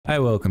I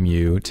welcome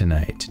you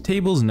tonight to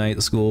Table's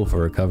Night School for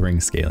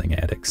Recovering Scaling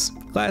Addicts.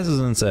 Class is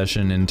in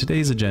session and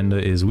today's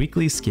agenda is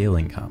weekly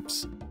scaling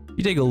comps. If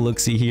you take a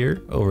look-see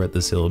here over at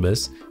the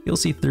syllabus, you'll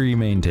see three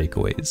main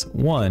takeaways.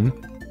 One,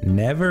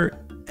 never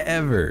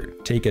ever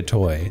take a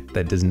toy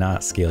that does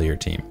not scale your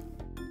team.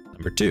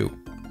 Number two,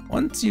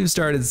 once you've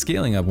started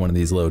scaling up one of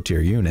these low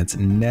tier units,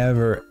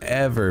 never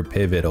ever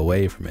pivot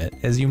away from it,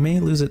 as you may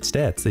lose its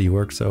stats that you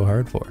worked so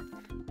hard for.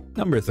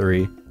 Number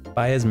three,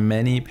 buy as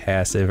many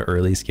passive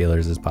early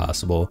scalers as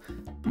possible.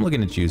 I'm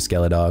looking at you,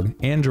 Skele Dog,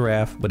 and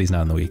Giraffe, but he's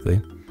not in the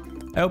weekly.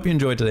 I hope you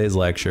enjoyed today's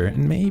lecture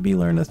and maybe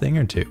learned a thing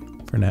or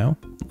two. For now,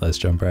 let's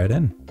jump right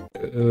in.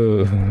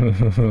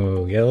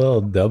 Ooh, get a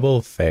little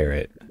double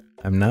ferret.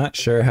 I'm not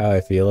sure how I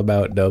feel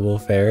about double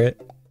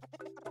ferret.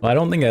 Well, I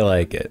don't think I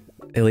like it.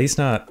 At least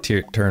not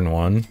turn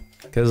one.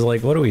 Because,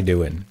 like, what are we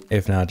doing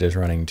if not just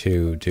running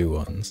two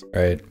 2/1s,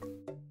 right?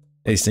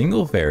 A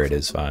single ferret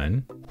is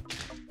fine.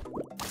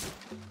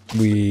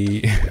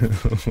 We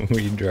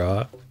we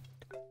draw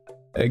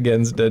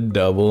against a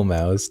double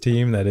mouse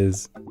team. That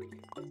is,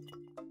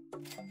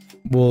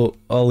 well,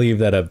 I'll leave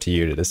that up to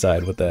you to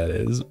decide what that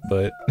is,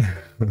 but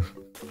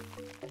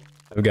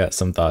I've got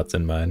some thoughts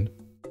in mind.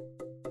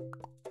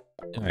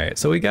 All right,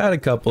 so we got a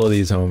couple of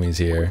these homies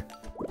here.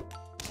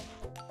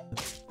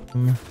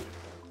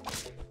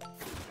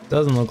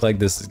 Doesn't look like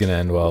this is gonna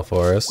end well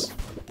for us.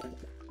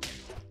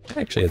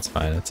 Actually, it's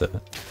fine. It's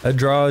a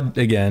draw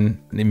again.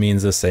 It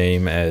means the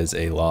same as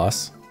a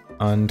loss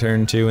on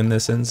turn 2 in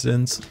this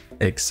instance,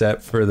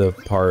 except for the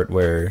part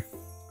where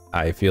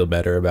I feel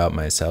better about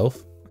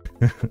myself.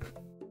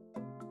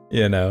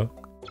 You know,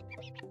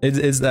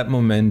 it's that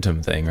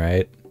momentum thing,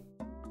 right?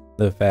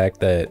 The fact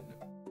that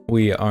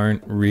we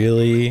aren't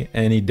really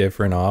any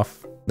different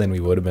off than we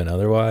would have been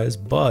otherwise,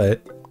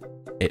 but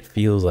it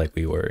feels like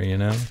we were, you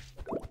know?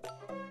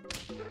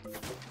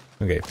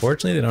 Okay,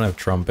 fortunately they don't have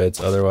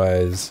trumpets,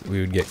 otherwise we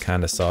would get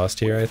kind of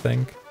sauced here, I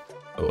think.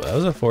 Oh, that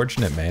was a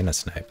fortunate mana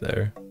snipe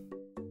there.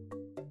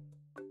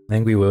 I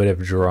think we would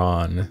have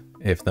drawn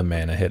if the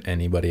mana hit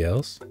anybody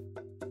else.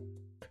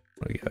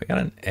 What do we got? We got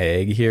an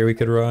egg here we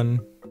could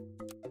run.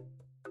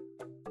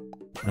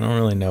 I don't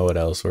really know what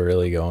else we're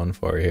really going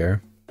for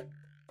here.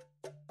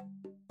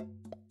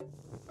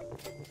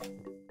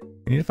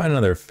 We need to find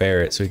another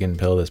ferret so we can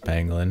pill this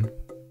pangolin.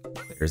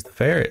 There's the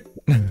ferret.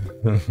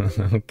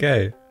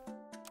 Okay.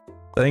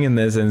 I think in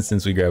this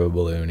instance we grab a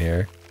balloon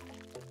here.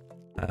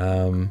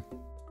 I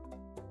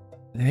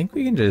think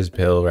we can just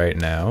pill right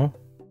now.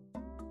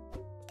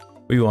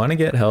 We want to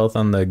get health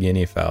on the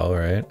guinea fowl,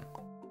 right?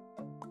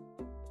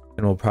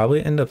 And we'll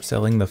probably end up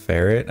selling the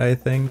ferret, I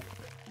think.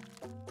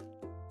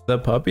 The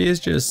puppy is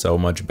just so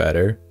much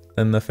better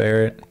than the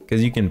ferret,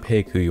 because you can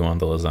pick who you want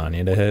the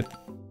lasagna to hit.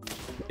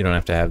 You don't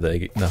have to have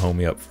the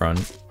homie up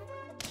front.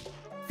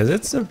 Because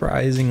it's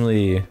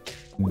surprisingly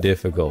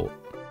difficult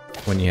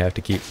when you have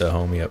to keep the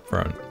homie up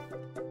front.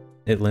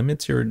 It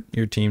limits your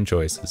team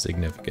choices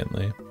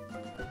significantly.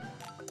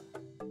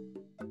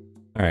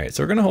 Alright,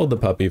 so we're gonna hold the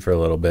puppy for a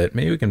little bit.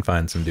 Maybe we can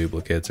find some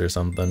duplicates or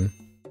something.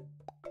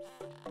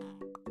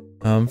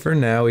 For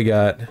now we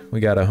got a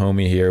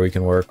homie here we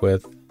can work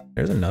with.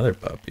 There's another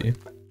puppy.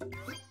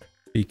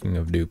 Speaking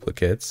of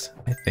duplicates,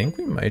 I think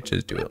we might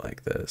just do it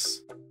like this.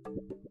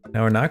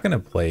 Now we're not gonna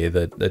play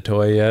the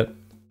toy yet,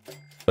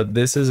 but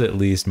this is at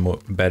least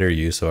better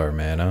use of our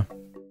mana.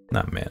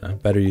 Not mana,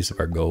 better use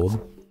of our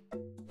gold.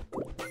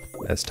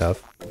 That's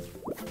tough.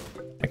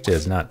 Actually,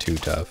 it's not too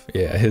tough.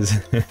 Yeah, his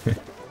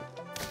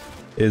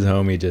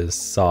homie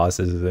just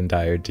sauces his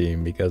entire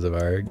team because of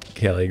our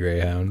Kelly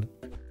Greyhound.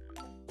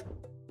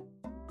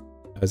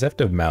 I always have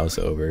to mouse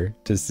over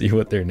to see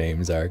what their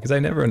names are, because I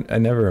never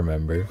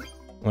remember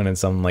when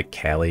it's something like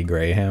Cali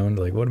Greyhound.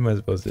 Like, what am I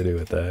supposed to do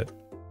with that?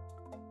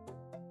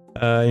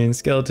 I mean,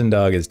 Skeleton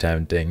Dog is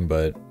tempting,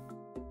 but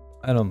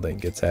I don't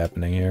think it's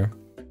happening here.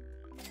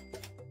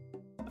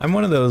 I'm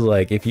one of those,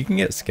 like, if you can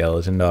get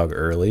Skeleton Dog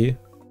early,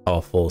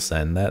 I'll full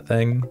send that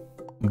thing.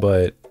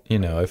 But, you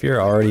know, if you're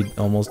already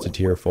almost to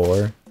tier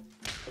 4,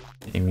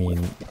 I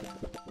mean,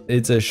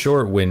 it's a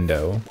short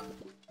window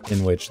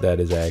in which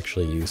that is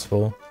actually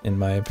useful, in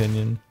my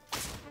opinion.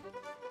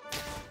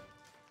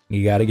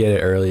 You gotta get it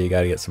early, you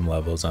gotta get some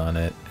levels on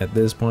it. At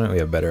this point, we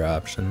have better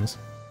options.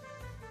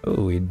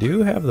 Oh, we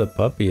do have the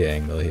puppy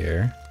angle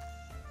here.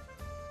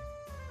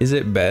 Is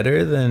it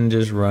better than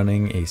just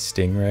running a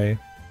stingray?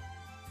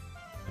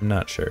 I'm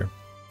not sure.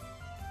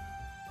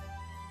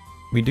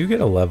 We do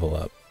get a level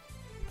up,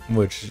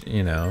 which,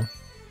 you know,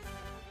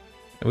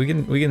 we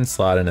can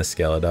slot in a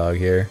Skele Dog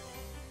here,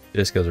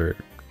 just because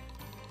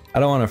I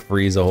don't want to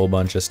freeze a whole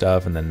bunch of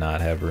stuff and then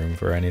not have room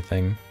for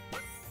anything.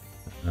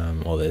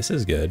 Well, this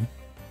is good.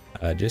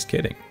 Just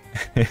kidding.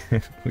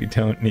 We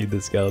don't need the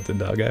Skeleton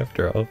Dog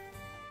after all.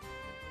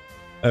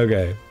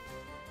 Okay.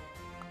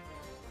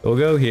 We'll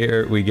go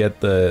here, we get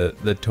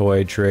the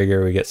toy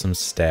trigger, we get some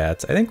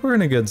stats. I think we're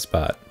in a good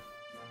spot.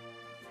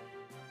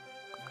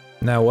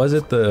 Now, was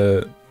it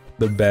the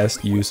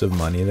best use of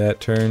money that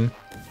turn?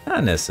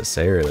 Not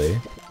necessarily,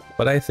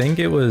 but I think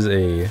it was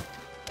a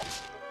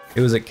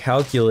It was a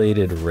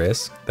calculated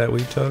risk that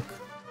we took.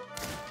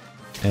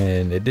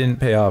 And it didn't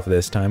pay off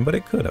this time, but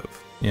it could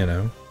have, you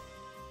know.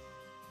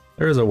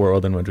 There is a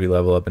world in which we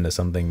level up into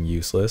something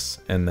useless,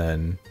 and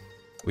then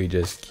we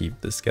just keep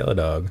the Skele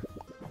Dog.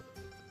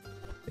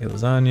 Hey,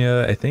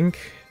 lasagna, I think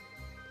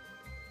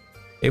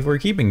if we're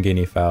keeping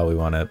guinea fowl, we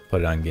want to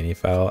put it on guinea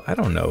fowl. I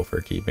don't know if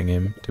we're keeping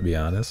him, to be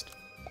honest.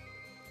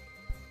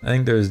 I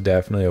think there's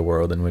definitely a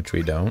world in which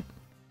we don't.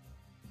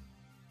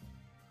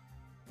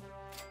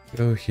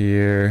 Go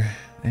here.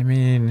 I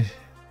mean,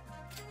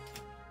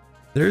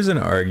 there's an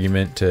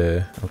argument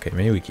to... Okay,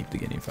 maybe we keep the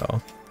guinea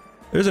fowl.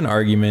 There's an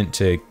argument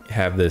to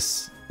have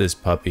this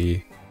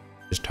puppy,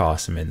 just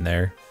toss him in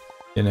there.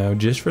 You know,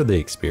 just for the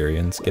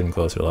experience, get him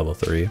closer to level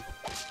 3.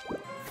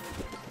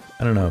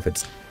 I don't know if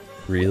it's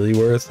really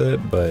worth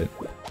it, but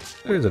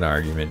there's an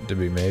argument to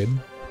be made.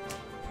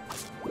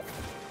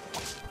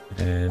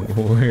 And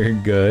we're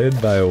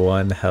good by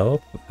 1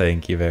 health.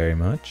 Thank you very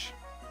much.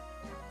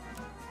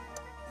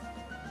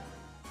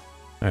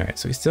 Alright,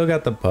 so we still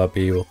got the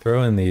puppy. We'll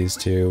throw in these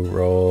 2.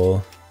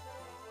 Roll.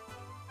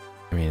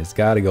 I mean, it's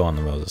got to go on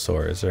the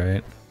Mosasaurus,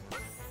 right?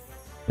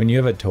 When you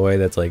have a toy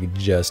that's like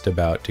just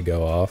about to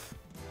go off,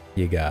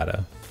 you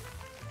gotta.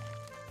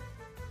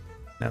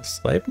 Now,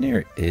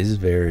 Sleipnir is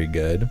very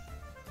good.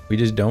 We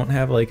just don't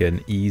have like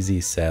an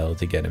easy sell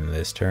to get him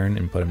this turn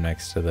and put him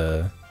next to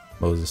the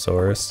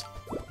Mosasaurus.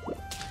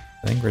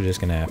 I think we're just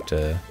gonna have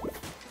to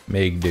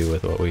make do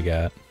with what we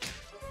got.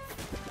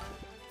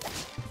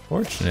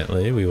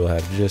 Fortunately, we will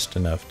have just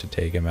enough to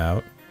take him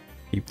out.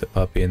 Keep the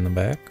puppy in the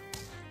back.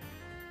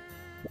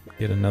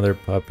 Get another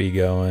puppy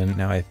going.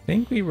 Now I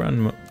think we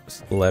run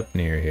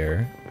Sleipnir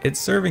here. It's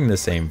serving the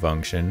same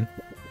function.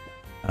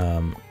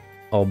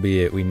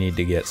 Albeit we need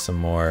to get some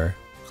more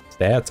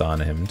stats on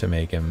him to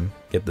make him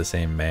get the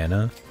same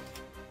mana.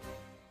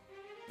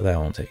 But that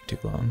won't take too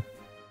long.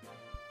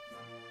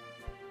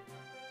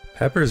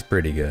 Pepper's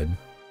pretty good.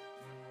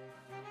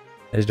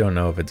 I just don't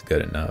know if it's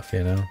good enough,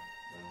 you know?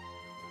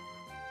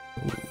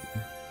 Ooh,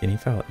 guinea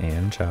fowl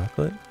and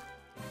chocolate?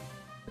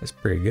 That's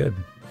pretty good.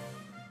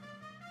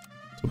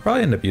 So we'll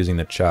probably end up using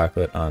the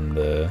chocolate on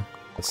the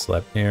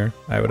Sleipnir,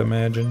 I would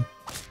imagine.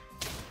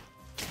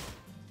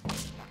 Oh,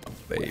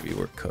 baby,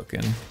 we're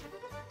cooking.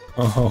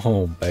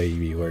 Oh,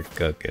 baby, we're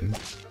cooking.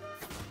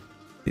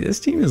 See, this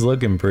team is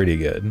looking pretty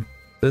good.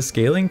 The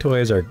scaling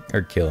toys are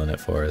killing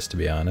it for us, to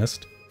be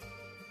honest.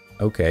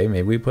 Okay,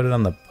 maybe we put it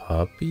on the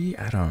puppy?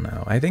 I don't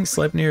know. I think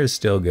Sleipnir is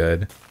still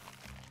good.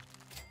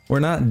 We're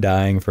not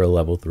dying for a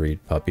level 3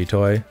 puppy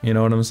toy, you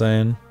know what I'm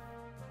saying?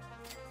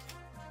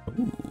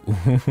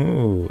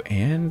 Ooh,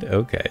 and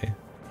okay.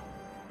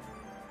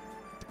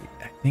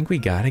 I think we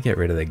gotta get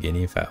rid of the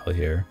guinea fowl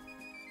here.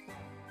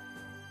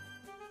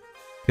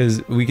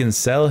 Because we can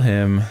sell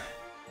him.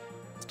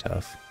 It's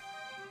tough.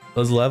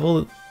 Let's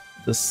level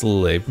the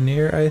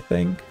Sleipnir, I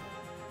think.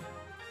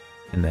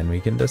 And then we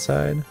can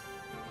decide.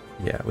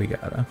 Yeah, we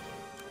gotta.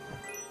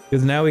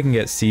 Because now we can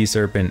get Sea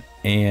Serpent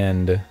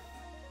and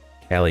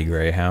Cali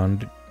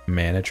Greyhound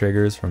mana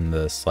triggers from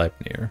the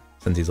Sleipnir,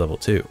 since he's level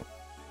 2.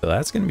 So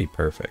that's gonna be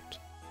perfect.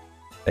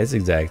 That's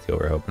exactly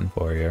what we're hoping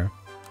for here.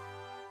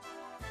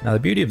 Now the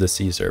beauty of the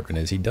Sea Serpent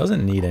is he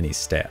doesn't need any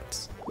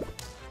stats.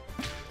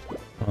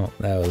 Well,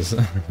 that was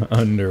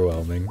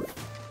underwhelming.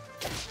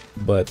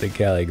 But the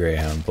Cali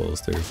Greyhound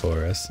pulls through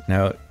for us.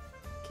 Now,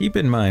 keep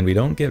in mind we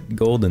don't get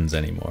Goldens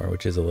anymore,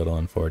 which is a little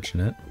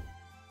unfortunate.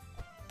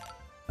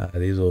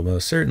 These will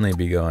most certainly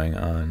be going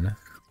on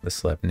the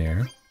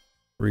Sleipnir.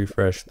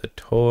 Refresh the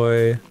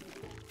toy.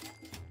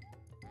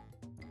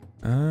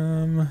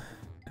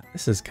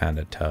 This is kind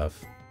of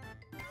tough.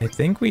 I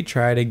think we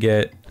try to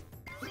get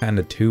kind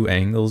of 2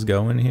 angles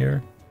going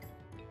here.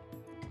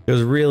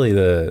 Because really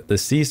the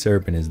Sea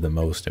Serpent is the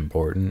most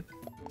important.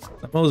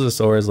 The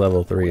Mosasaurus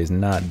level 3 is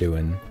not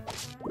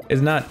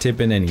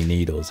tipping any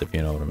needles, if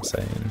you know what I'm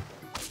saying.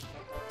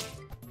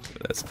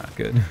 That's not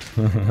good.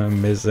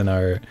 I'm missing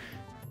our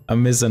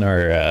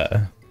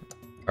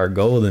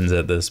Goldens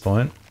at this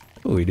point.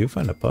 Oh, we do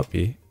find a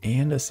puppy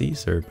and a Sea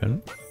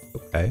Serpent.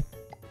 Okay.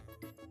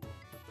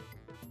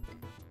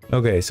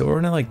 Okay, so we're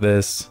running like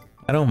this.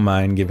 I don't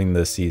mind giving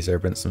the Sea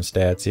Serpent some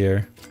stats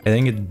here. I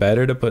think it's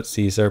better to put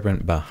Sea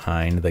Serpent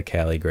behind the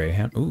Cali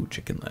Greyhound. Ooh,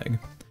 chicken leg.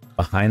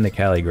 Behind the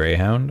Cali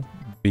Greyhound,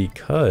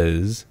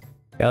 because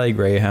Cali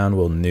Greyhound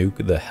will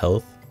nuke the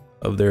health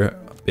of their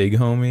big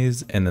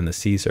homies, and then the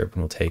Sea Serpent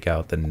will take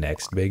out the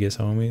next biggest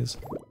homies.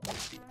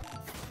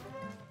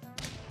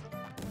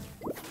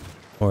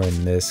 Or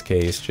in this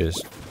case,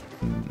 just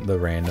the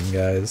random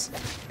guys.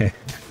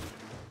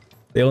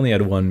 They only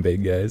had 1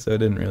 big guy, so it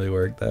didn't really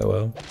work that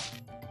well.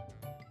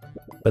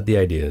 But the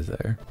idea is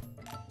there.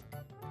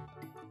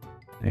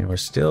 And we're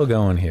still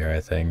going here, I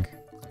think.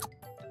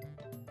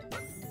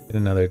 Get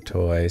another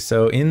toy.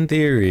 So in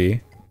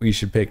theory, we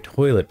should pick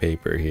toilet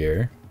paper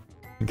here.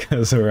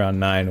 Because we're on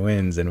 9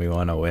 wins and we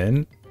want to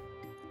win.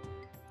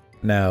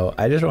 Now,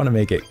 I just want to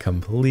make it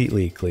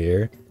completely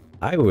clear.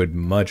 I would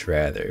much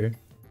rather...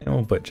 And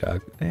we'll put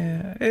chocolate.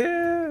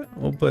 Yeah,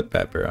 we'll put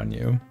pepper on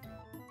you.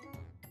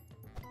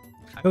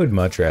 I would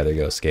much rather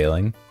go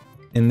scaling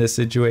in this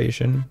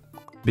situation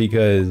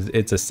because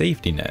it's a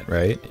safety net,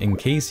 right? In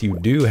case you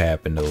do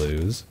happen to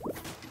lose,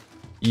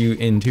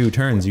 in 2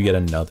 turns you get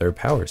another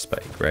power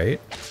spike, right?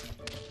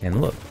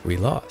 And look, we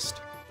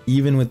lost.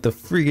 Even with the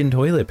friggin'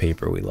 toilet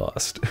paper, we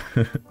lost.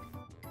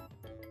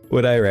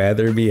 Would I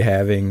rather be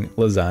having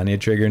lasagna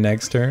trigger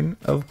next turn?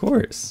 Of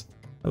course.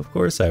 Of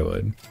course I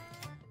would.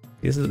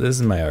 This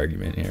is my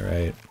argument here,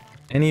 right?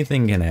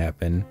 Anything can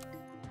happen.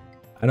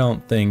 I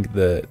don't think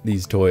that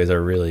these toys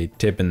are really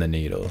tipping the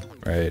needle,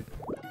 right?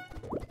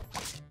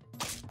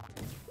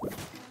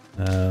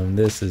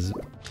 This is...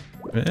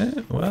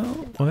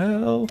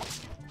 well...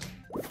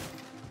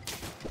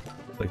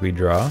 Like we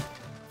draw.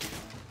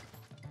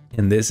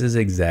 And this is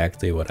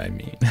exactly what I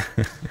mean.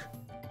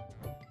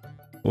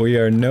 We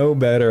are no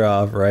better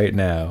off right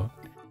now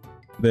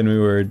than we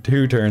were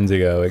 2 turns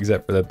ago,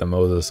 except for that the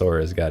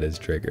Mosasaurus got his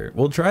trigger.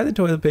 We'll try the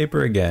toilet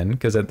paper again,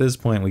 because at this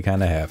point we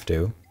kind of have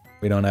to.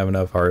 We don't have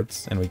enough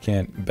hearts, and we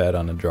can't bet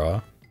on a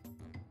draw.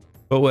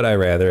 But would I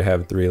rather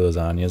have 3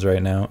 lasagnas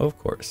right now? Of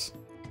course.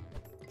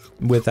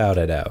 Without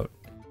a doubt.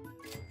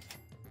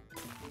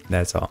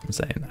 That's all I'm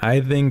saying.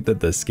 I think that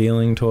the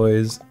scaling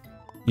toys...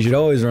 You should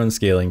always run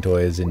scaling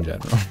toys in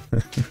general.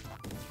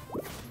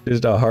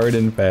 Just a hard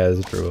and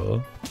fast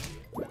rule.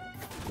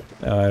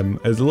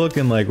 It's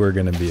looking like we're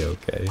gonna be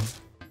okay.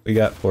 We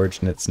got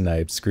fortunate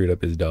Snipe screwed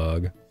up his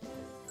dog.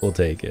 We'll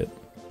take it.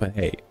 But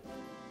hey,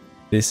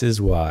 this is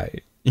why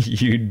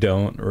you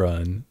don't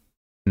run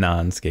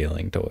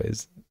non-scaling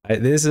toys.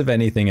 This, if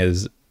anything,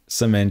 has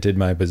cemented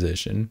my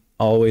position.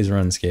 Always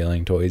run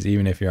scaling toys,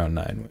 even if you're on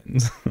 9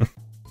 wins.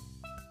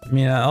 I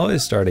mean, I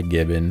always start a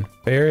Gibbon.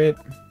 Ferret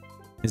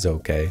is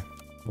okay.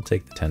 We'll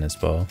take the tennis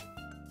ball.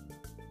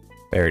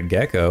 Ferret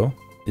Gecko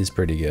is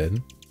pretty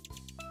good.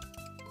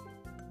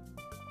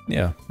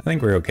 Yeah, I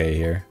think we're okay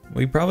here.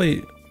 We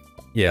probably...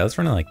 Yeah, let's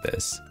run it like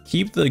this.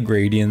 Keep the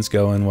gradients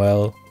going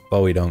well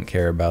while we don't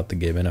care about the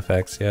Gibbon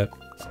effects yet.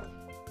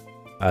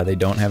 They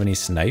don't have any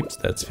snipes.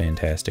 That's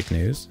fantastic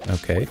news.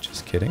 Okay,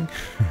 just kidding.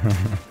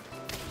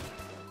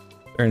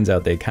 Turns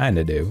out they kind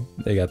of do.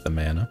 They got the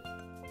mana.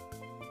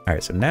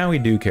 Alright, so now we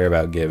do care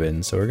about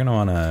Gibbon, so we're going to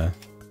want to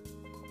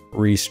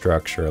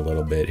restructure a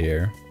little bit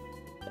here.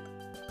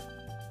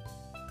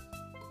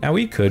 Now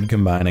we could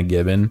combine a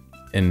Gibbon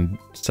and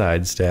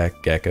side stack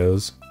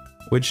geckos,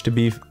 which to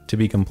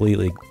be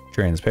completely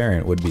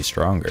transparent would be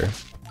stronger.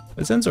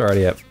 But since we're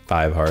already at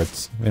 5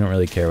 hearts, we don't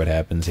really care what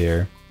happens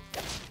here.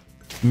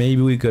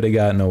 Maybe we could have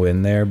gotten a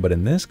win there, but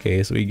in this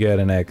case we get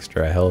an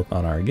extra health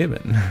on our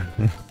Gibbon.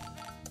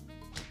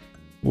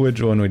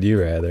 Which one would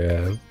you rather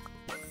have?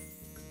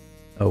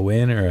 A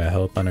win or a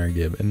health on our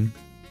Gibbon?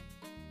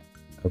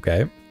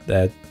 Okay,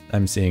 that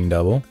I'm seeing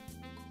double.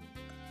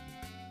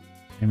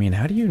 I mean,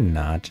 how do you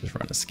not just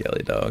run a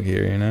Skele Dog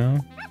here, you know?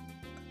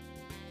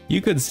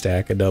 You could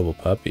stack a double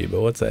puppy,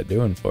 but what's that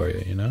doing for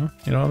you, you know?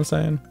 You know what I'm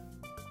saying?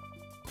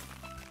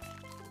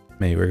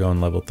 Maybe we're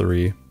going level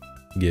 3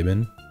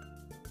 Gibbon.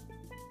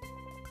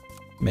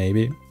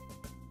 Maybe.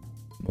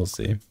 We'll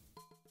see.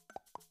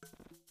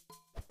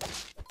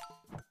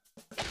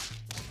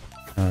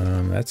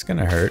 That's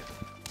gonna hurt.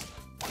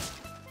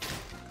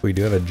 We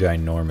do have a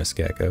ginormous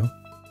gecko.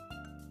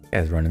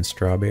 Guy's running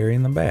strawberry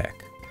in the back.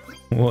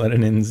 What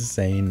an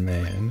insane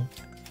man.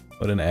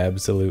 What an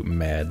absolute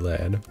mad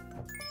lad.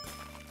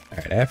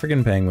 Alright,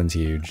 African penguin's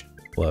huge.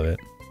 Love it.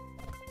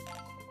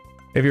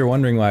 If you're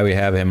wondering why we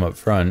have him up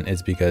front,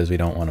 it's because we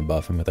don't want to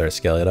buff him with our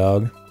Skele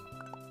Dog.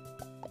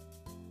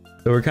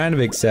 So we're kind of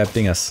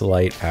accepting a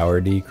slight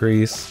power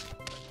decrease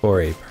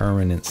for a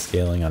permanent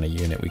scaling on a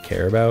unit we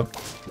care about,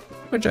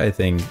 which I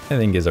think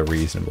is a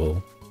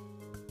reasonable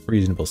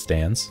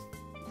stance.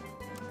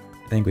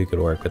 I think we could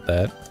work with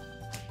that.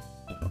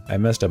 I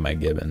messed up my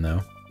Gibbon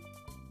though.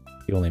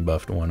 He only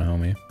buffed 1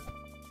 homie.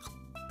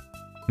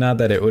 Not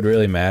that it would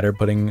really matter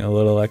putting a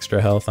little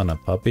extra health on a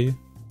puppy,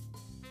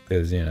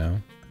 because, you know,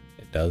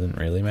 it doesn't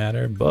really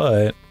matter,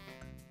 but,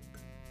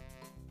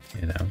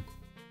 you know,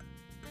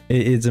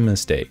 it's a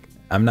mistake.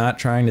 I'm not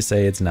trying to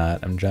say it's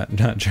not. I'm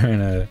not trying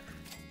to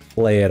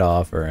play it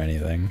off or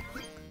anything.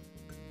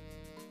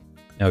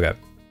 Okay,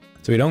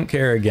 so we don't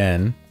care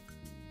again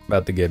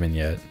about the Gibbon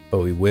yet, but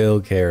we will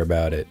care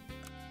about it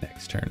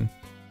next turn.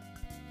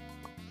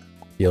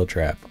 Steel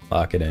trap,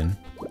 lock it in.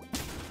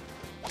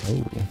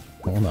 Oh,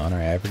 hold on,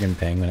 our African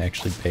penguin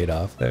actually paid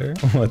off there?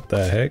 What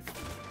the heck?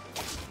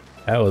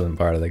 That wasn't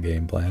part of the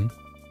game plan.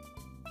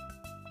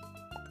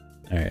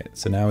 Alright,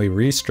 so now we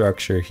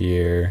restructure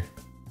here.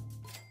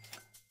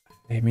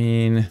 I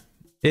mean,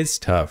 it's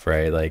tough,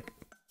 right? Like,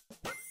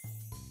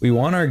 we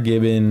want our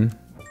Gibbon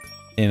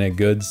in a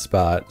good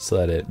spot so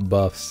that it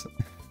buffs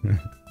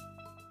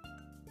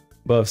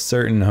buffs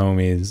certain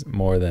homies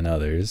more than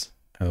others.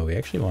 Oh, we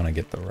actually want to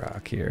get the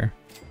rock here.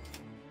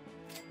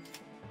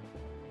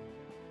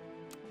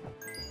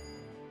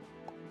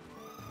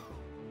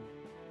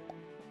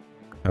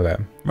 Okay,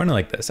 running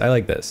like this. I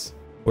like this.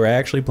 We're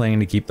actually planning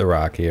to keep the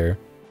rock here.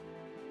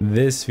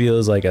 This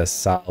feels like a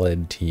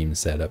solid team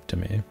setup to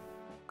me.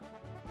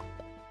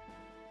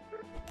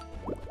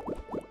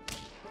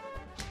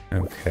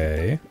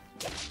 Okay.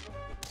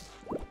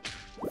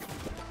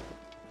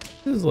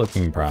 This is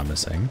looking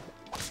promising.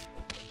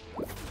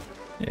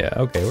 Yeah,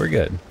 okay, we're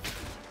good.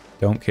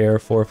 Don't care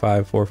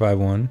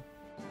 45451.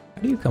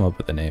 How do you come up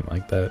with a name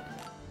like that?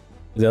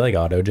 Is that like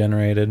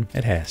auto-generated?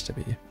 It has to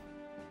be.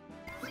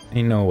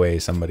 Ain't no way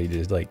somebody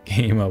just like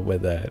came up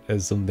with that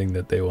as something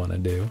that they want to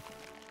do.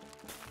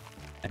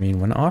 I mean,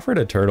 when offered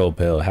a turtle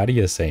pill, how do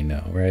you say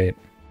no, right?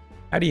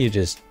 How do you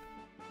just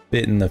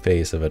spit in the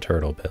face of a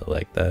turtle pill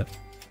like that?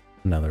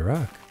 Another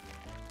rock.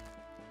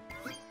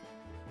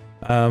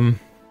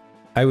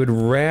 I would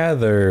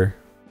rather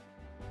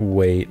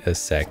wait a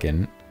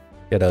second,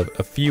 get a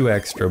few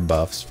extra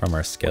buffs from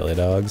our Skele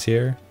dogs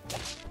here,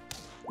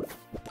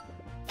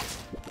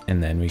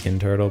 and then we can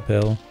turtle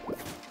pill.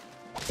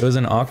 It was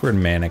an awkward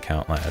mana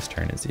count last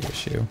turn is the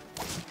issue.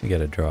 We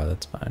get a draw,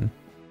 that's fine.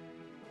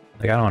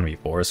 Like, I don't want to be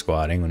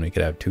 4-squatting when we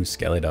could have 2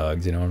 Skele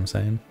dogs, you know what I'm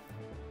saying?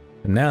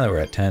 But now that we're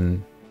at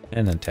 10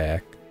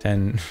 attack,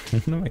 10,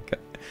 oh my god,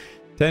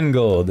 10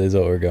 gold is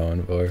what we're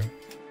going for.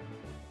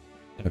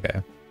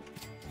 Okay.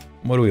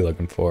 What are we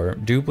looking for?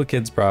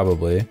 Duplicates,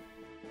 probably.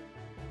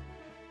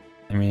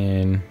 I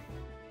mean,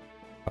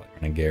 probably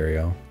run a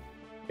Gario.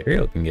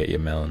 Gario can get you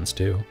melons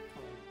too.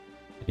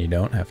 And you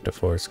don't have to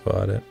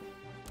 4-squat it.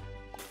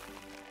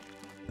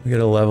 We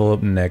get a level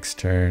up next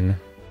turn.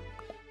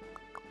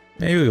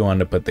 Maybe we wanted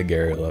to put the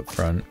Gario up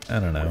front. I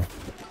don't know.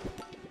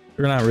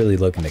 We're not really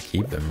looking to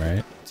keep him,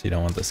 right? So you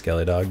don't want the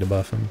Skele dog to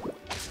buff him.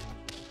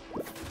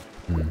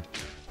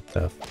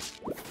 Tough.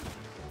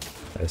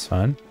 That's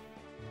fine.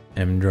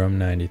 M-Drum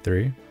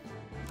 93.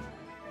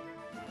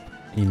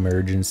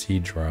 Emergency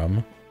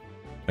drum.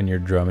 When your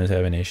drum is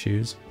having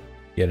issues,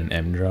 you get an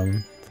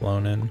M-Drum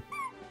flown in.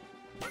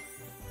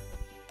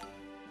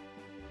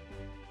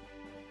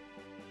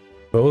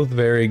 Both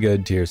very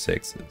good tier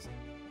 6s.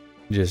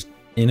 Just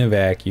in a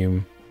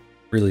vacuum,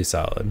 really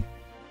solid.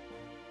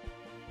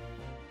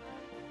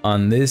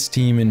 On this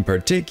team in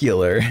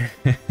particular,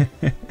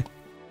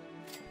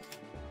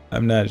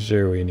 I'm not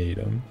sure we need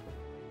them.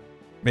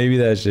 Maybe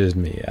that's just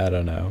me, I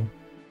don't know.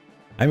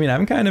 I mean,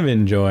 I'm kind of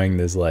enjoying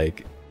this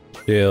like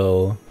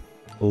chill,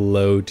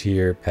 low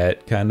tier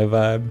pet kind of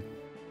vibe.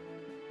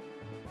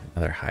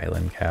 Another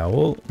Highland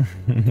cow.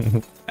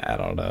 I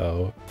don't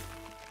know.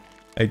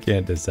 I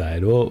can't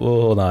decide. We'll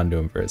hold on to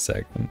him for a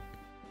second.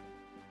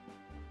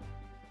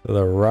 So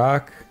the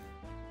rock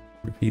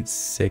repeats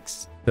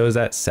 6. So is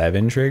that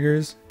 7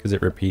 triggers? Because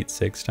it repeats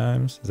 6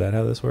 times? Is that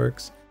how this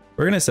works?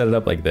 We're going to set it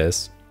up like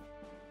this.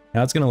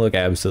 Now it's going to look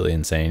absolutely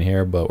insane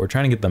here, but we're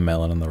trying to get the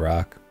melon on the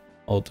rock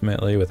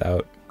ultimately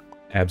without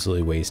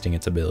absolutely wasting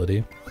its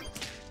ability.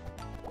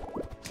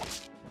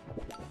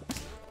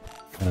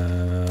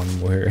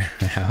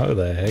 How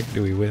the heck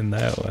do we win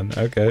that one?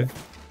 Okay.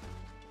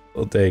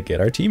 We'll take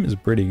it. Our team is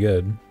pretty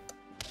good.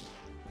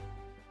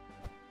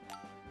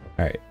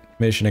 Alright,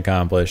 mission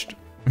accomplished.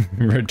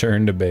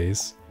 Return to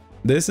base.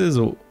 This is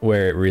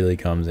where it really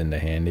comes into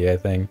handy, I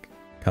think.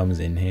 Comes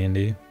in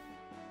handy.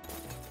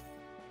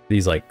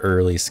 These like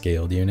early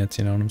scaled units,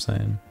 you know what I'm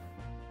saying?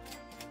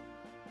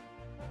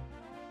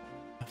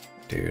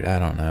 Dude, I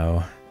don't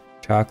know.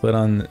 Chocolate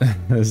on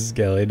the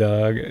Skele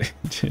dog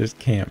just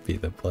can't be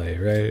the play,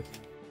 right?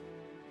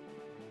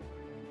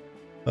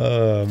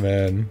 Oh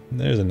man,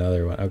 there's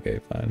another one. Okay,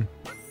 fine.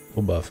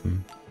 We'll buff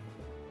him.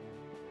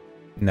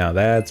 Now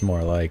that's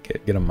more like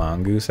it. Get a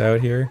mongoose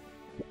out here.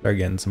 Start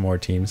getting some more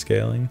team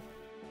scaling.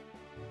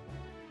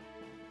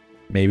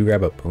 Maybe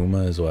grab a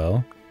puma as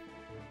well.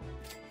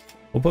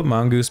 We'll put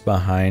mongoose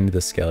behind the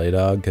Skele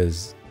dog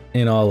because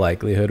in all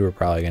likelihood we're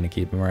probably going to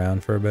keep him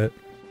around for a bit.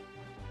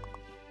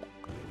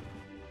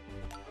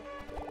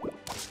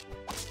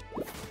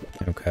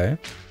 Okay.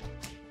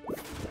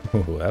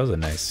 Ooh, that was a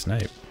nice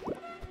snipe.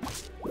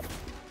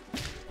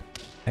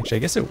 Actually, I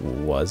guess it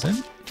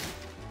wasn't.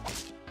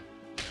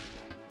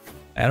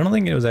 I don't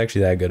think it was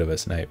actually that good of a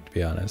snipe, to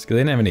be honest, because they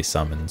didn't have any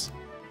summons.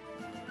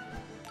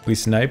 We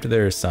sniped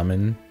their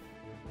summon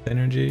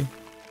energy.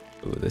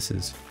 Ooh, this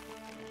is...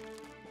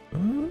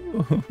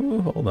 Ooh,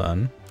 hold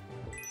on.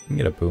 We can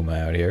get a puma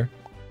out here.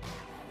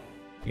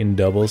 We can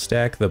double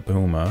stack the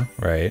puma,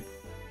 right?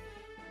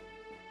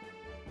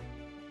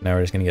 Now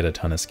we're just gonna get a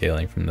ton of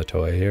scaling from the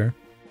toy here.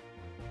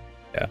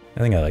 Yeah, I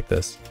think I like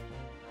this.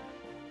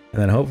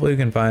 And then hopefully we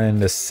can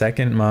find a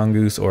second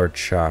mongoose or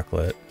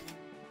chocolate.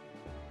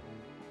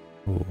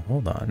 Ooh,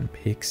 hold on.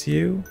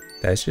 Pixiu?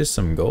 That's just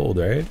some gold,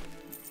 right?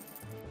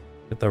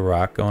 Get the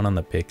rock going on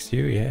the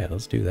Pixiu? Yeah,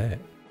 let's do that.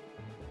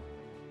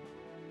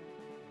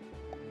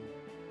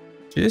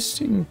 Just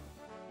in...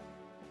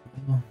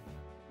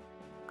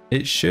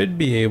 It should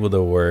be able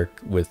to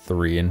work with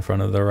 3 in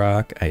front of the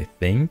rock, I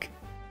think.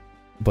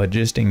 But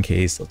just in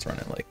case, let's run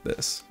it like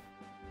this.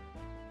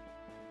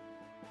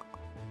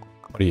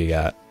 What do you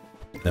got?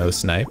 No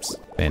snipes?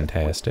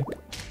 Fantastic.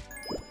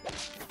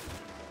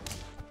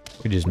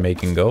 We're just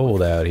making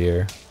gold out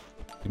here.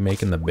 We're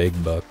making the big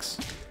bucks.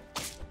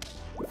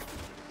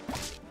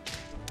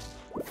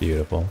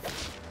 Beautiful.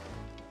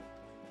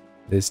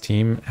 This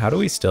team, how do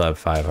we still have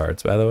 5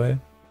 hearts, by the way?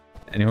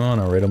 Anyone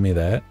want to riddle me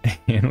that?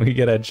 And we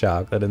get a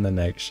chocolate in the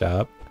next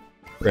shop.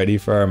 Ready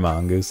for our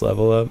mongoose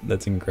level up?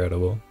 That's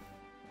incredible.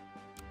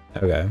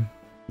 Okay.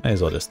 Might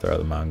as well just throw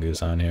the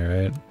mongoose on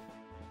here, right?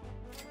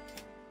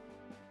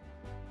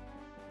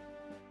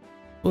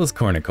 Let's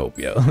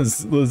cornucopia.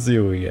 Let's see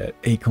what we get.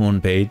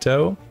 Acorn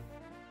Peto.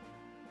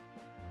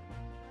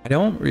 I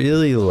don't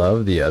really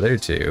love the other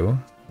two.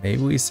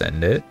 Maybe we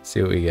send it,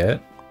 see what we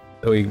get.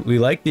 So we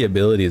like the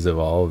abilities of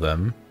all of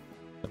them.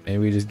 But maybe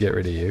we just get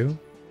rid of you.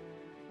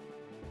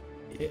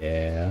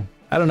 Yeah.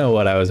 I don't know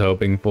what I was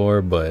hoping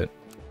for, but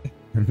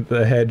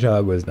the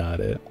hedgehog was not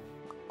it.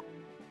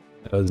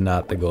 That was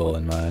not the goal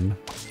in mind.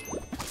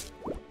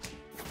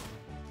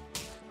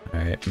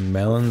 Alright,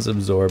 melons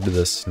absorbed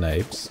the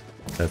snipes.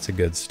 That's a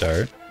good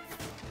start.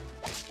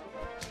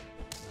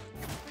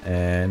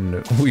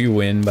 And we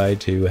win by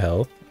 2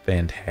 health.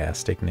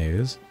 Fantastic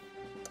news.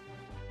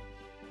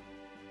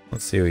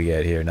 Let's see what we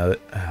get here. Another.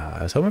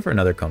 I was hoping for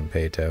another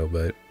Competo,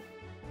 but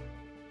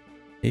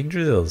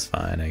Yggdrasil is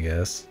fine, I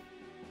guess.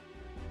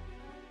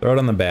 Throw it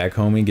on the back,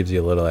 homie. Gives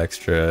you a little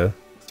extra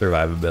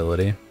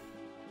survivability.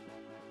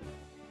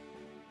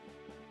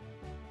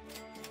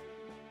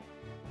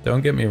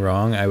 Don't get me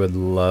wrong. I would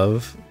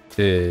love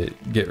to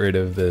get rid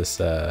of this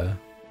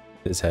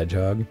this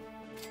hedgehog. You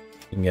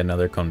can get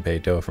another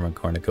Competo from a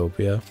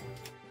cornucopia.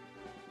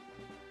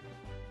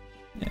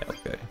 Yeah,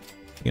 okay.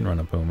 You can run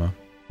a Puma.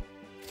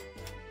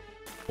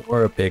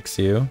 Or a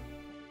Pixiu.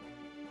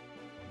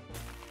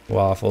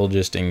 Waffle,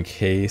 just in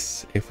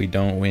case. If we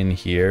don't win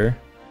here,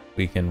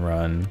 we can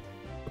run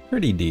a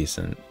pretty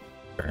decent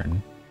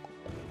turn.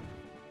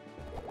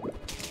 What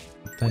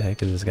the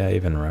heck is this guy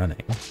even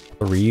running?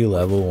 3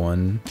 level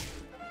 1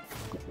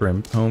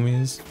 shrimp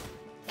homies?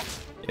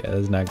 Yeah,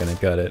 that's not gonna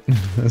cut it.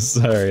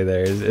 Sorry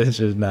there, it's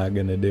just not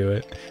gonna do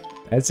it.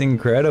 That's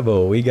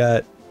incredible. We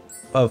got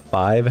a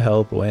 5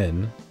 health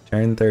win.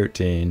 Turn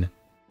 13.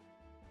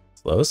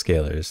 Slow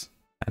scalers.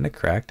 Kinda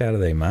cracked out of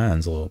their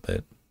minds a little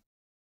bit.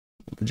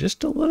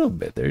 Just a little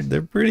bit.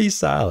 They're pretty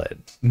solid.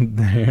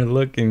 They're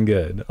looking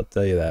good, I'll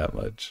tell you that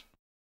much.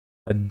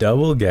 A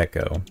double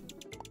gecko.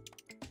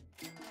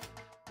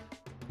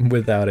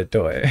 Without a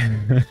toy.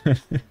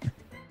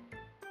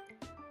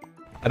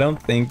 I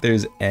don't think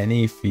there's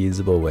any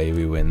feasible way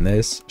we win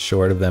this,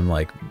 short of them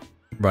like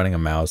running a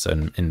mouse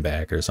in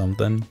back or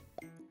something.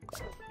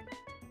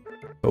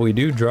 But we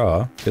do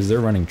draw, because they're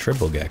running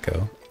triple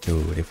gecko.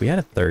 Ooh, if we had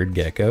a 3rd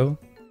gecko,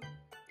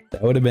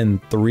 that would have been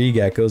 3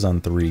 geckos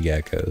on 3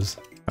 geckos.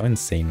 How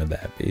insane would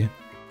that be?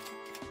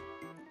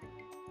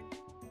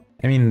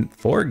 I mean,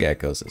 4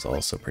 geckos is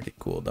also pretty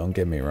cool, don't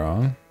get me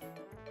wrong.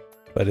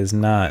 But it's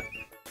not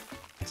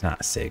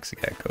 6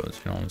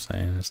 geckos, you know what I'm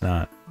saying? It's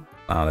not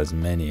as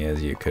many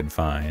as you could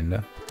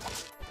find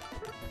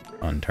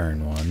on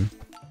turn 1.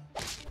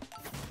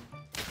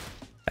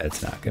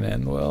 That's not gonna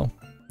end well.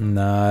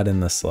 Not in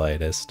the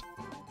slightest.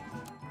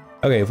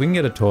 Okay, if we can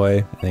get a toy,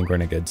 I think we're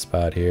in a good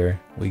spot here.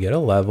 We get a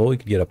level, we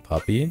could get a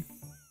puppy.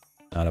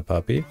 Not a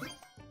puppy.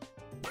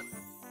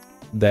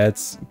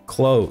 That's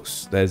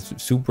close.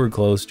 That's super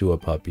close to a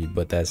puppy,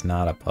 but that's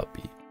not a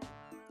puppy.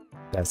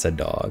 That's a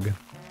dog.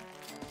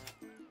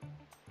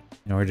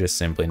 And we're just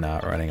simply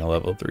not running a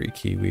level 3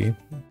 Kiwi.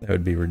 That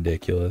would be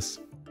ridiculous.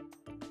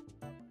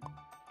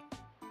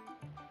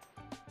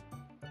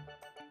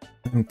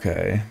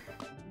 Okay.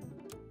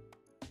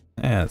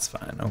 Yeah, that's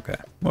fine. Okay.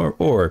 We'll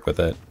work with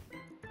it.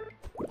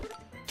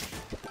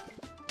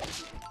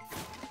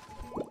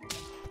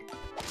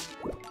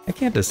 I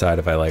can't decide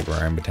if I like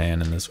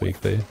Rambutan in this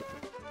weekly.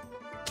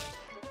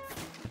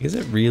 Is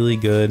it really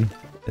good?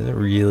 Is it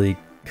really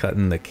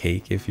cutting the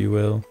cake, if you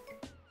will?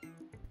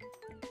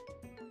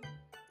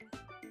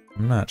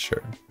 I'm not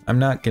sure. I'm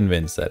not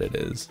convinced that it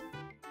is.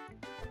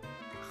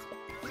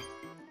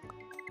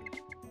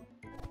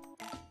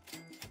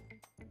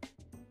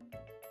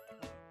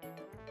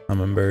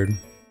 Hummingbird.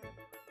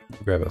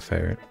 Grab a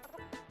ferret.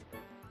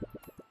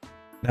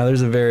 Now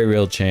there's a very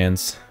real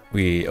chance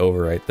we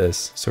overwrite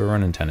this, so we're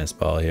running tennis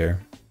ball here.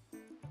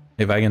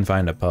 If I can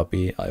find a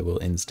puppy, I will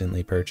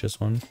instantly purchase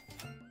one.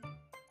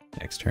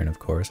 Next turn, of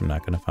course. I'm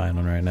not going to find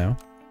one right now.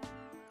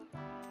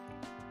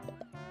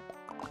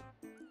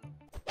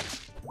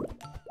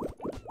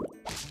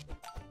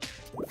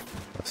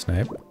 Tough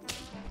snipe.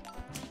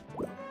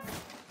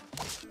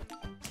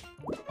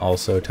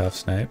 Also tough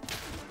snipe.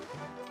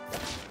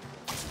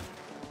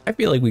 I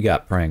feel like we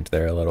got pranked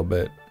there a little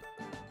bit.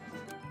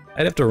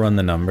 I'd have to run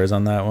the numbers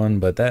on that one,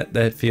 but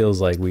that feels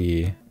like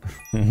we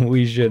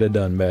should have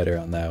done better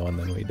on that one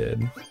than we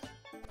did.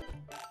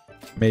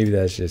 Maybe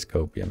that's just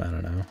copium, I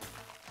don't know.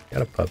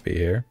 Got a puppy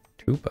here.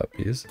 2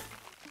 puppies.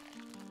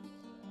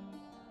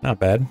 Not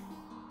bad.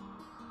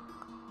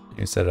 You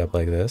can set it up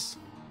like this.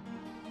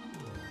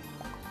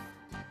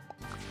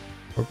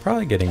 We're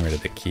probably getting rid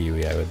of the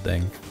kiwi, I would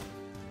think.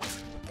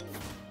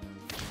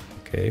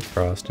 Okay,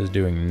 Frost is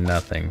doing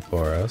nothing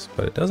for us,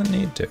 but it doesn't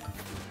need to.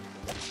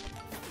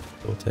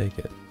 We'll take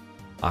it.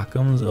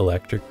 Occam's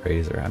Electric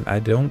Razor. I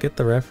don't get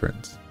the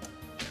reference.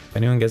 If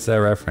anyone gets that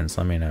reference,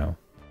 let me know.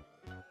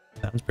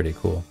 Sounds pretty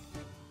cool.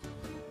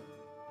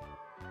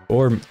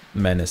 Or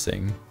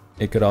menacing.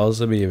 It could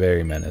also be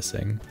very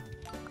menacing.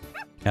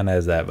 Kinda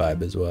has that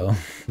vibe as well.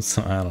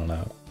 So I don't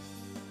know.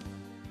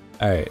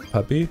 Alright,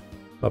 puppy.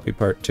 Puppy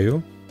part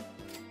 2.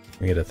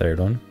 We get a third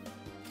one.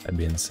 That'd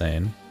be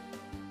insane.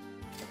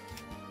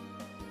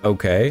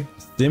 Okay.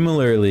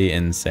 Similarly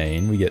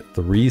insane. We get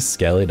 3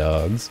 Skele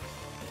Dogs.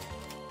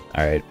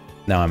 Alright,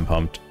 now I'm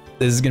pumped.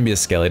 This is gonna be a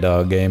Skele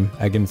Dog game.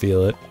 I can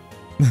feel it.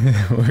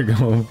 We're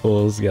going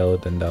full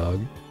skeleton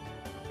dog.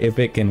 If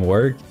it can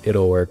work,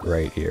 it'll work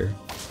right here.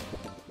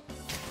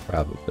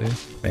 Probably.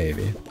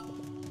 Maybe.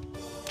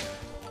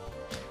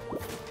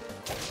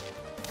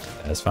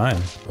 That's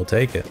fine. We'll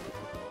take it.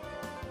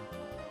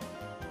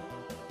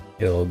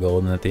 Get a little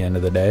golden at the end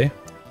of the day.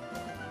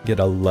 Get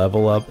a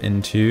level up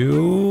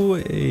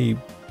into a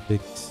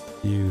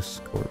Pixiu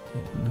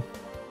Scorpion.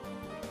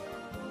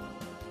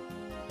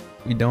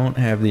 We don't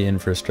have the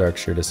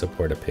infrastructure to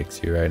support a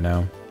Pixiu right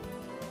now.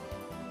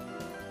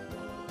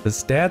 The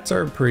stats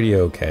are pretty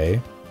okay,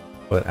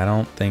 but I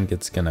don't think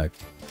it's gonna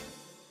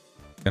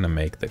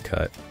make the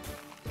cut.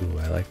 Ooh,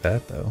 I like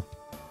that though.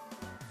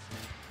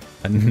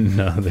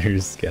 Another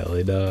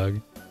Skele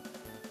Dog.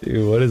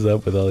 Dude, what is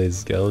up with all these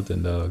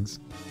skeleton dogs?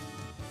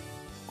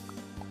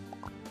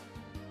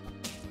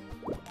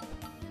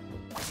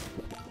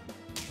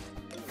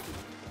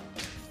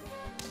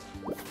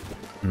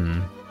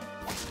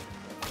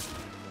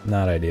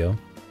 Not ideal.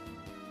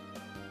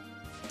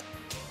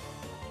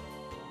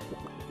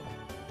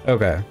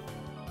 Okay.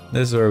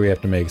 This is where we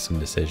have to make some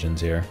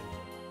decisions here.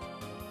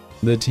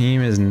 The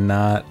team is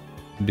not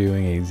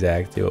doing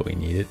exactly what we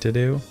need it to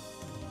do.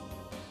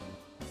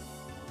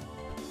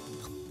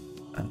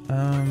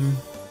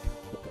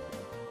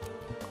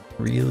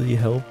 Really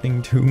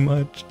helping too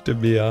much, to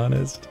be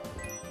honest.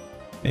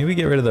 Maybe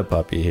get rid of the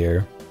puppy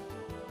here.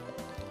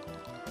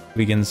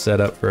 We can set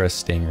up for a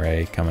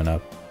stingray coming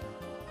up.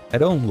 I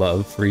don't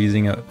love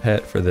freezing a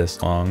pet for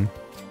this long,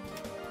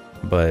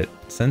 but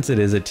since it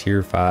is a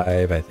tier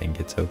 5, I think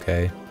it's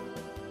okay.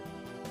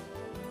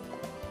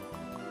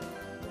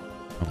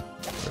 Oh,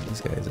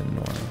 this guy's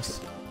enormous.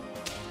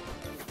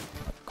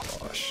 Oh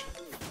gosh.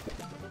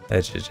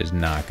 That's just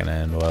not gonna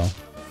end well.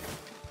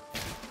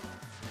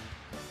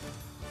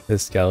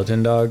 This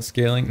skeleton dog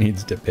scaling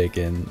needs to pick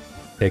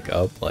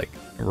up like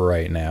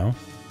right now,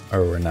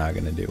 or we're not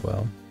gonna do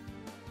well.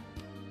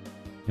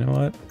 You know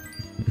what?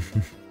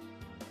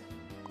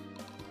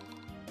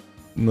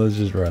 Let's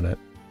just run it.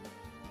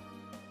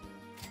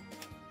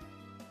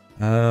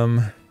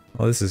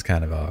 Well, this is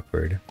kind of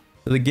awkward.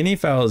 So the guinea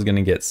fowl is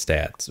gonna get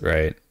stats,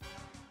 right?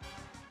 How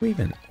do we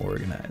even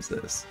organize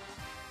this?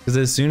 Because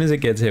as soon as it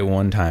gets hit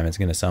one time, it's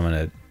gonna summon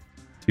a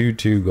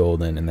 2/2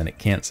 golden, and then it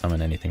can't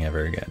summon anything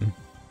ever again.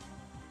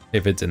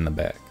 If it's in the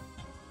back.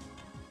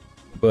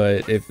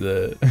 But if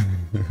the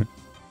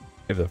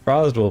if the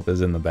frost wolf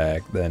is in the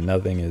back, then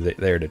nothing is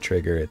there to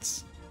trigger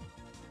its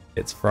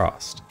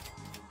frost.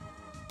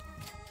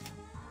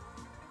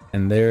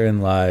 And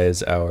therein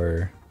lies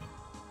our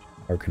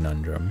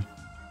conundrum.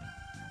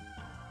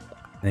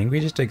 I think we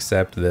just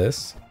accept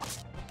this.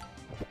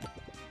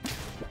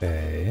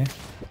 Okay.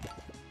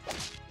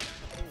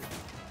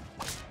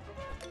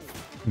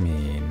 I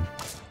mean,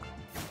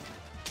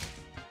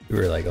 we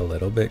were like a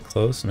little bit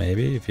close,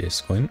 maybe, if you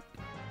squint.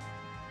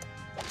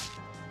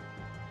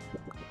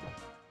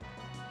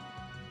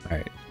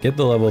 Alright, get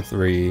the level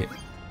 3.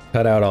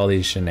 Cut out all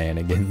these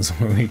shenanigans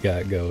what we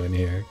got going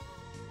here.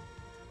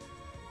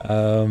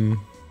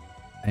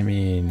 I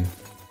mean,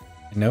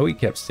 I know we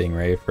kept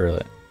Stingray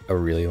for a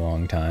really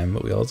long time,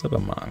 but we also have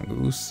a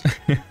Mongoose.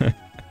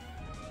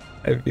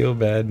 I feel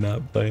bad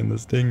not playing the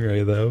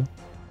Stingray though.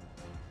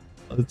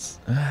 Let's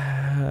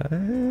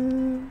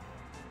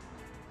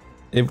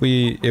if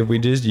we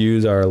just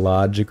use our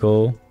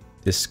logical,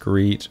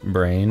 discrete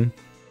brain,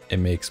 it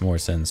makes more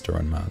sense to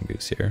run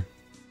Mongoose here.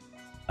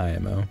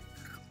 IMO.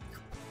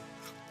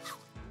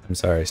 I'm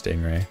sorry,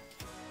 Stingray.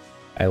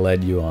 I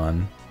led you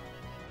on,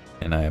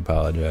 and I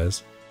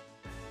apologize.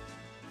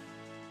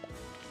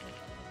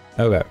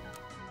 Okay.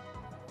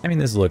 I mean,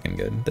 this is looking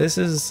good. This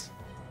is...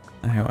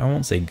 I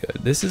won't say good.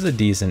 This is a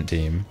decent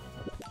team.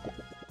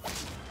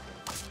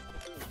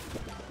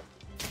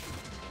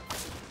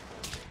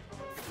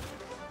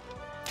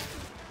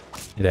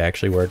 It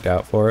actually worked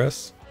out for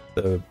us.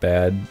 The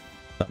bad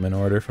summon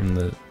order from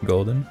the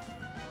golden.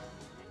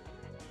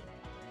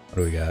 What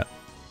do we got?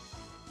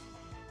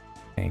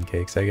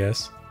 Pancakes, I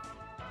guess.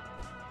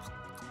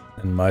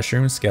 And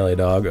mushroom Skele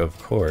Dog, of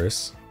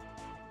course.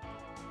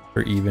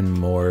 For even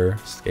more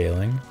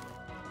scaling.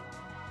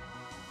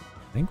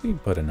 I think we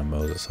put in a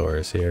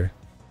Mosasaurus here.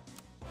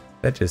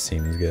 That just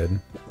seems good.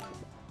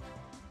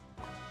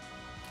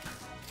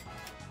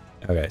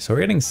 Okay, so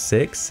we're getting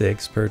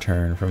 6/6 per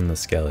turn from the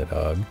Skele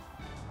Dog.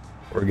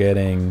 We're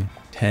getting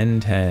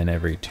 10/10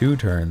 every 2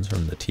 turns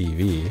from the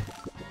TV.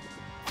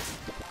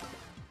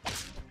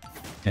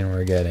 And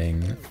we're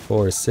getting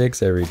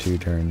 4/6 every 2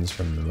 turns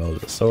from the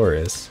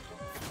Mosasaurus.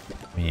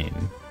 I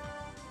mean,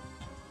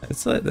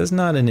 that's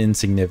not an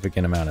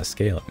insignificant amount of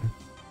scaling.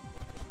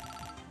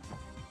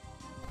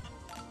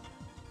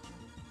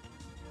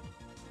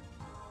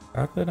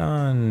 Chocolate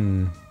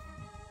on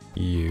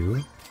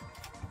you.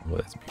 Oh,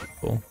 that's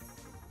beautiful.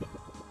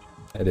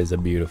 That is a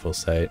beautiful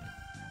sight.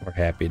 We're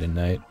happy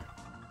tonight.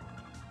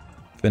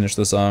 Finish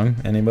the song.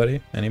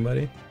 Anybody?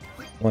 Anybody?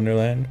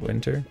 Wonderland,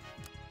 winter.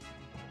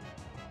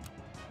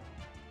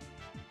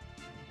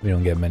 We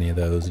don't get many of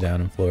those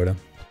down in Florida.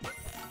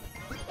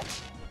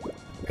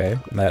 Okay,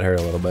 that hurt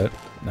a little bit.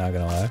 Not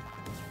gonna lie.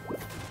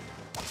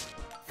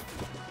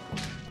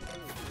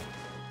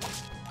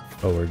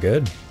 Oh, we're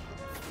good.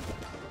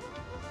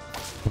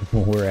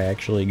 We're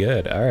actually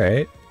good.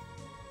 Alright.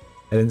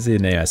 I didn't see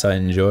the name. I saw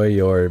enjoy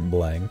your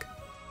blank.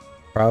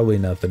 Probably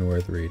nothing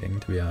worth reading,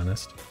 to be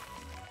honest.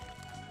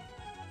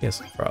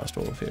 Guess Frost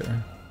Wolf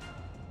here.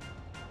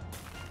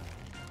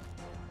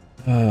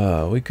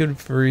 We could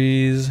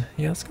freeze.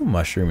 Yeah, let's go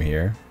mushroom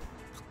here.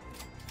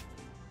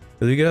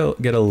 We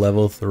get a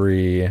level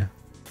 3. Ooh,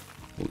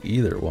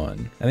 either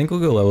one. I think we'll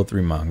go level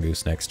 3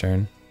 mongoose next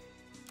turn.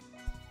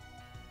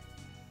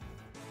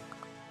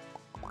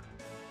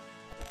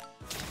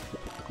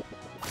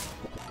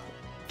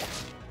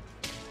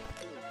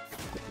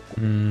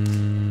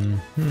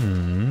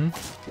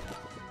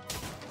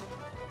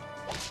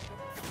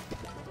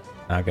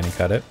 Not gonna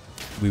cut it.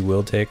 We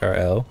will take our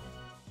L.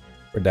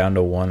 We're down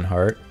to 1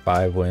 heart,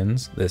 5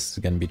 wins. This is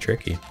gonna be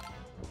tricky.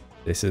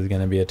 This is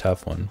gonna be a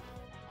tough one.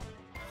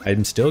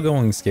 I'm still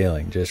going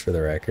scaling, just for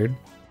the record.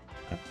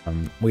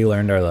 We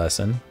learned our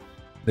lesson.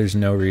 There's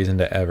no reason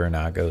to ever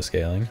not go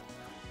scaling,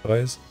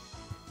 boys.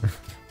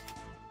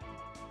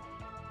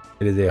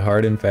 It is a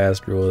hard and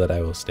fast rule that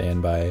I will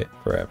stand by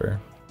forever.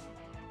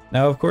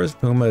 Now, of course,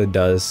 Puma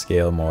does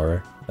scale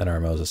more than our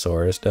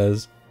Mosasaurus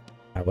does.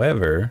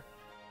 However,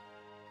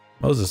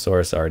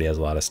 Mosasaurus already has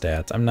a lot of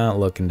stats. I'm not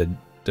looking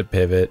to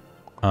pivot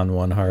on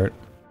 1 heart.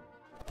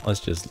 Let's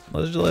just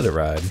let it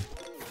ride.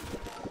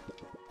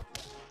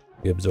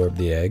 We absorbed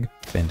the egg.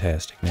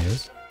 Fantastic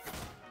news.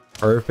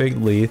 Perfect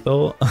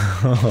lethal.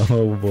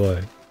 Oh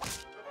boy.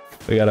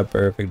 We got a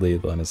perfect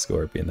lethal and a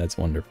scorpion. That's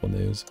wonderful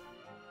news.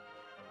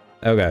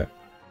 Okay.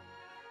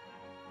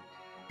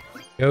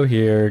 Go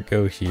here,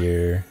 go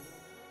here.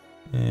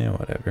 Yeah,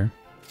 whatever.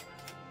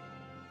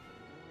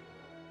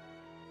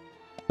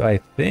 So I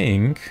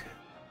think,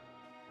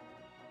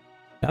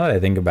 now that I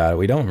think about it,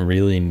 we don't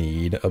really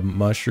need a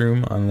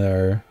mushroom on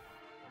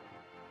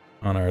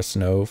our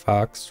snow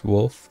fox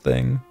wolf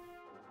thing,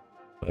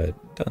 but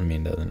doesn't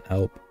mean it doesn't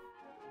help.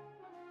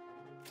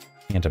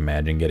 Can't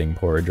imagine getting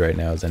porridge right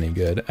now is any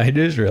good. I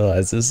just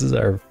realized this is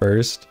our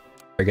first,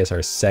 I guess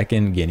our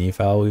second guinea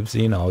fowl we've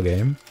seen all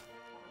game.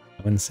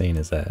 How insane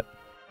is that?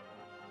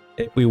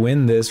 If we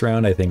win this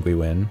round, I think we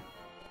win.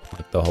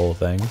 Like the whole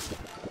thing.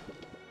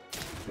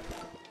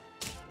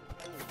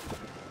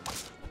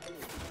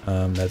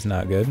 That's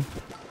not good.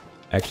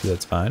 Actually,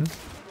 that's fine.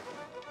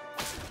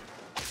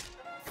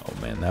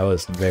 Oh man, that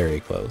was very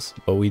close.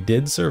 But we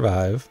did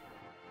survive,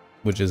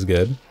 which is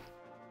good.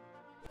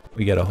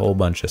 We get a whole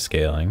bunch of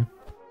scaling.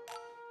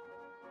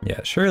 Yeah,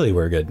 surely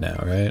we're good now,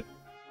 right?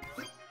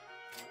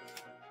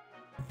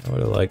 I would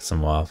have liked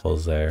some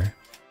waffles there.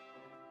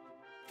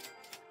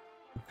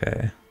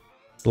 Okay.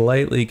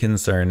 Slightly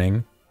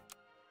concerning.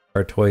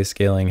 Our toy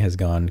scaling has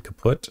gone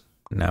kaput.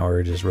 Now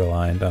we're just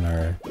reliant on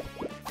our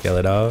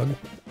Skele Dog.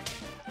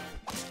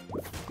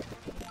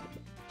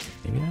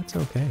 Maybe that's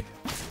okay.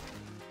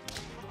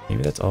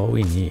 Maybe that's all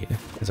we need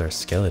is our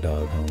Skele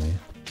Dog, homie.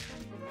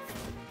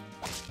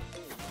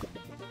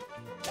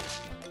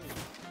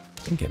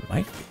 I think it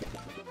might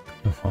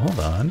be. Hold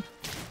on.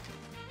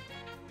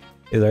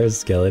 Is our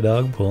Skele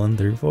Dog pulling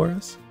through for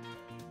us?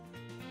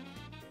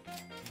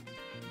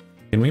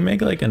 Can we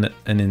make like an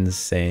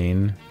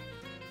insane,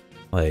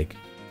 like,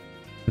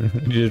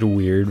 just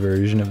weird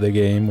version of the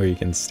game where you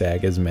can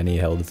stack as many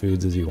held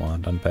foods as you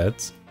want on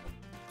pets?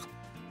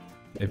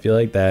 I feel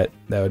like that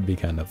would be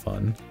kind of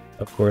fun.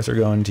 Of course we're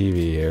going TV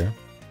here.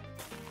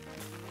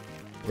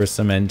 We're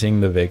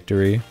cementing the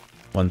victory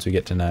once we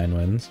get to 9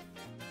 wins.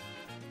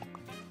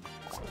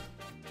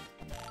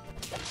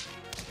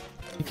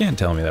 You can't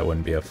tell me that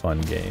wouldn't be a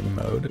fun game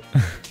mode.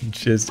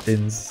 Just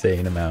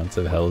insane amounts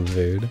of held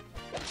food.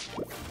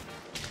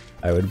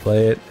 I would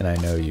play it, and I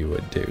know you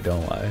would too,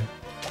 don't lie.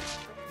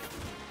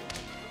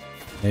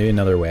 Maybe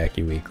another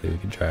wacky weekly, we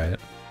could try it.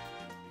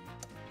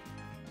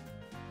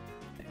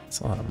 It's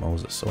a lot of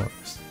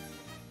Mosasaurus.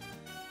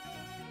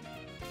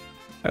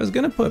 I was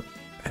gonna put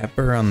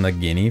Pepper on the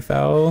guinea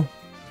fowl,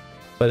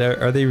 but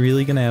are they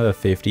really gonna have a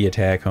 50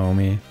 attack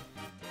homie?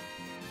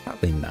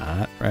 Probably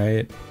not,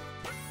 right?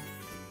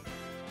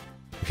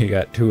 We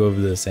got 2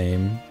 of the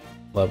same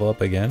level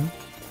up again.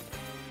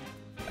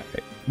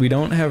 Right. We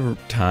don't have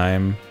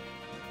time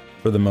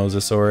for the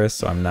Mosasaurus,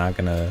 so I'm not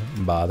gonna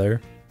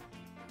bother.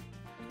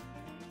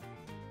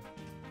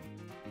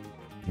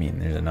 I mean,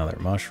 there's another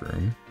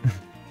mushroom.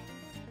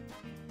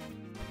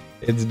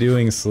 It's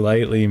doing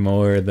slightly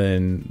more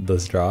than the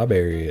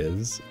strawberry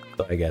is,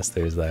 so I guess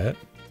there's that.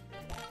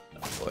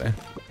 Oh boy.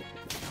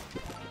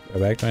 Go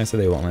back to when I said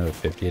they won't have a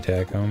 50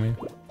 attack, homie.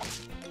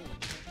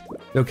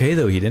 Okay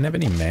though, he didn't have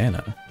any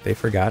mana. They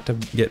forgot to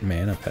get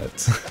mana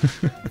pets.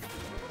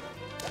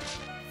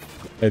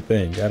 I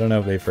think. I don't know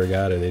if they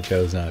forgot or they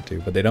chose not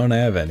to, but they don't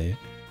have any.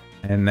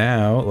 And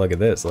now, look at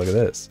this, look at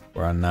this.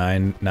 We're on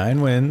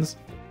nine wins.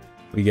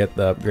 We get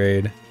the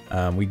upgrade.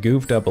 We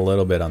goofed up a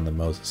little bit on the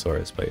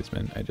Mosasaurus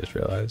placement, I just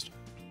realized.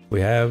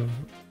 We have...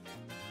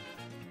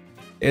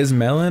 Is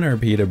melon or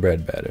pita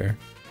bread better?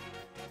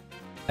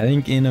 I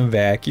think in a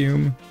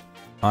vacuum,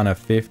 on a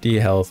 50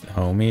 health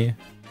homie,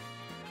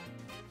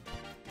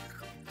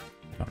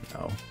 I don't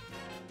know.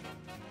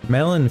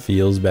 Melon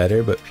feels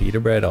better, but pita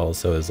bread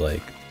also is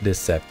like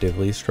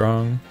deceptively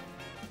strong.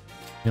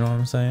 You know what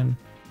I'm saying?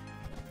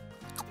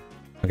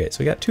 Okay, so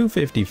we got two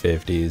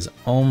 50-50s,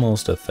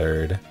 almost a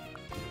third.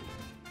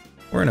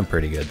 We're in a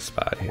pretty good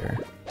spot here.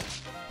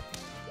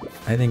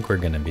 I think we're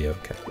gonna be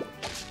okay.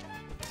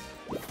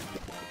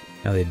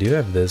 Now they do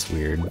have this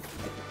weird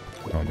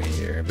homie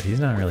here, but he's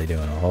not really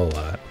doing a whole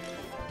lot.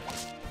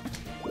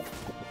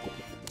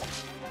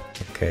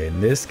 Okay,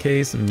 in this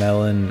case,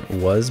 melon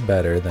was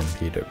better than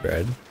pita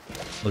bread.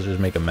 Let's just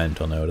make a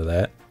mental note of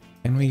that.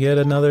 And we get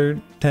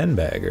another 10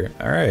 bagger.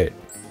 All right.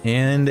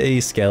 And a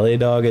Skele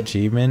Dog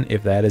achievement.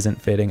 If that isn't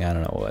fitting, I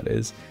don't know what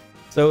is.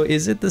 So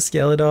is it the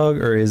Skele Dog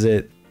or is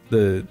it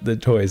the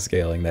toy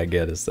scaling that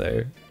get us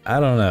there? I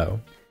don't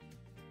know.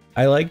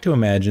 I like to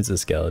imagine it's a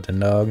skeleton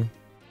dog.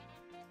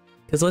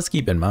 Because let's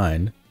keep in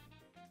mind,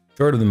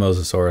 short of the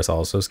Mosasaurus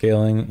also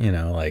scaling, you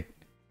know, like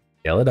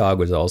Skele Dog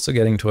was also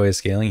getting toy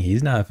scaling.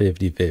 He's not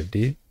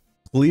 50-50.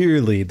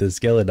 Clearly the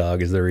Skele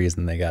Dog is the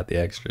reason they got the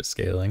extra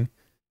scaling.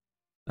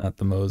 Not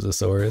the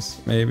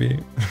Mosasaurus, maybe?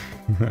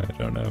 I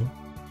don't know.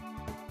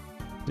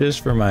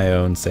 Just for my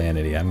own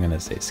sanity, I'm gonna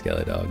say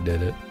Skele Dog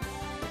did it.